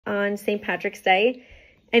on St. Patrick's Day,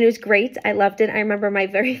 and it was great. I loved it. I remember my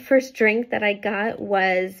very first drink that I got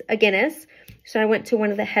was a Guinness. So I went to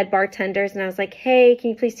one of the head bartenders and I was like, hey,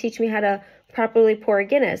 can you please teach me how to properly pour a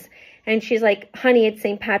Guinness? And she's like, honey, it's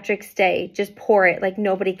St. Patrick's Day. Just pour it. Like,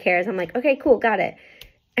 nobody cares. I'm like, okay, cool, got it.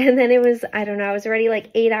 And then it was, I don't know, I was already like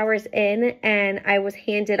 8 hours in and I was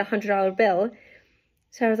handed a $100 bill.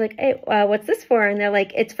 So I was like, hey, what's this for? And they're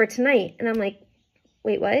like, it's for tonight. And I'm like,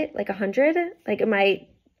 wait, what? Like 100? Like, am I,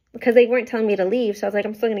 because they weren't telling me to leave. So I was like,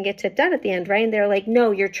 I'm still going to get tipped out at the end, right? And they're like,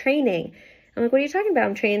 no, you're training. I'm like, what are you talking about?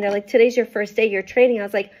 I'm training. They're like, today's your first day. You're training. I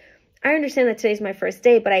was like, I understand that today's my first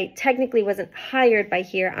day, but I technically wasn't hired by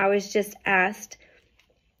here. I was just asked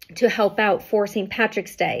to help out for St.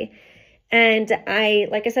 Patrick's Day. And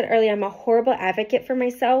like I said earlier, I'm a horrible advocate for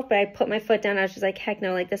myself, but I put my foot down. I was just like, heck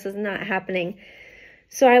no, like this is not happening.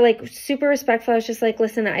 So I like super respectful. I was just like,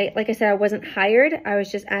 listen, like I said, I wasn't hired. I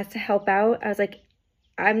was just asked to help out. I was like,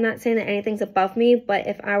 I'm not saying that anything's above me, but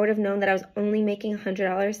if I would have known that I was only making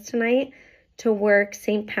 $100 tonight to work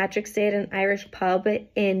St. Patrick's Day at an Irish pub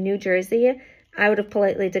in New Jersey, I would have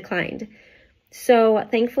politely declined. So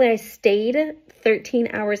thankfully I stayed 13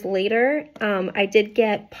 hours later. I did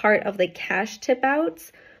get part of the cash tip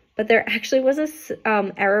outs, but there actually was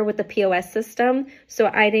a error with the POS system.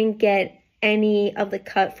 So I didn't get any of the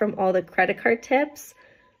cut from all the credit card tips,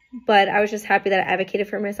 but I was just happy that I advocated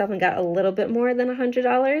for myself and got a little bit more than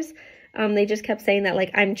 $100. They just kept saying that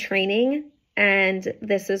like I'm training and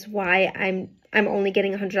this is why I'm only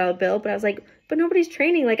getting a $100 bill. But I was like, but nobody's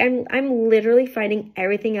training. Like I'm literally finding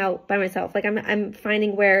everything out by myself. Like I'm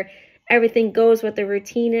finding where everything goes, what the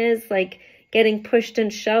routine is, like getting pushed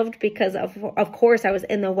and shoved because of course I was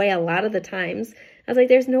in the way a lot of the times. I was like,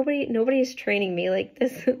 there's nobody's training me. Like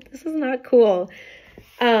this is not cool.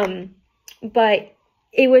 But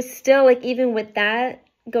it was still like, even with that,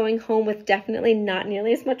 going home with definitely not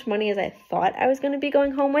nearly as much money as I thought I was going to be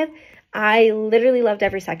going home with, I literally loved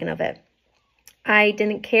every second of it. I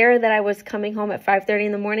didn't care that I was coming home at 5:30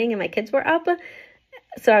 in the morning and my kids were up,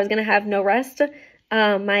 so I was going to have no rest.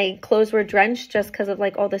 My clothes were drenched just because of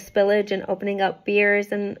like all the spillage and opening up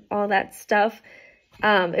beers and all that stuff.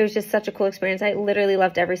 It was just such a cool experience. I literally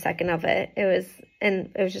loved every second of it. It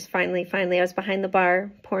was just finally, I was behind the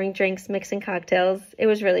bar, pouring drinks, mixing cocktails. It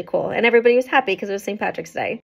was really cool. And everybody was happy because it was St. Patrick's Day.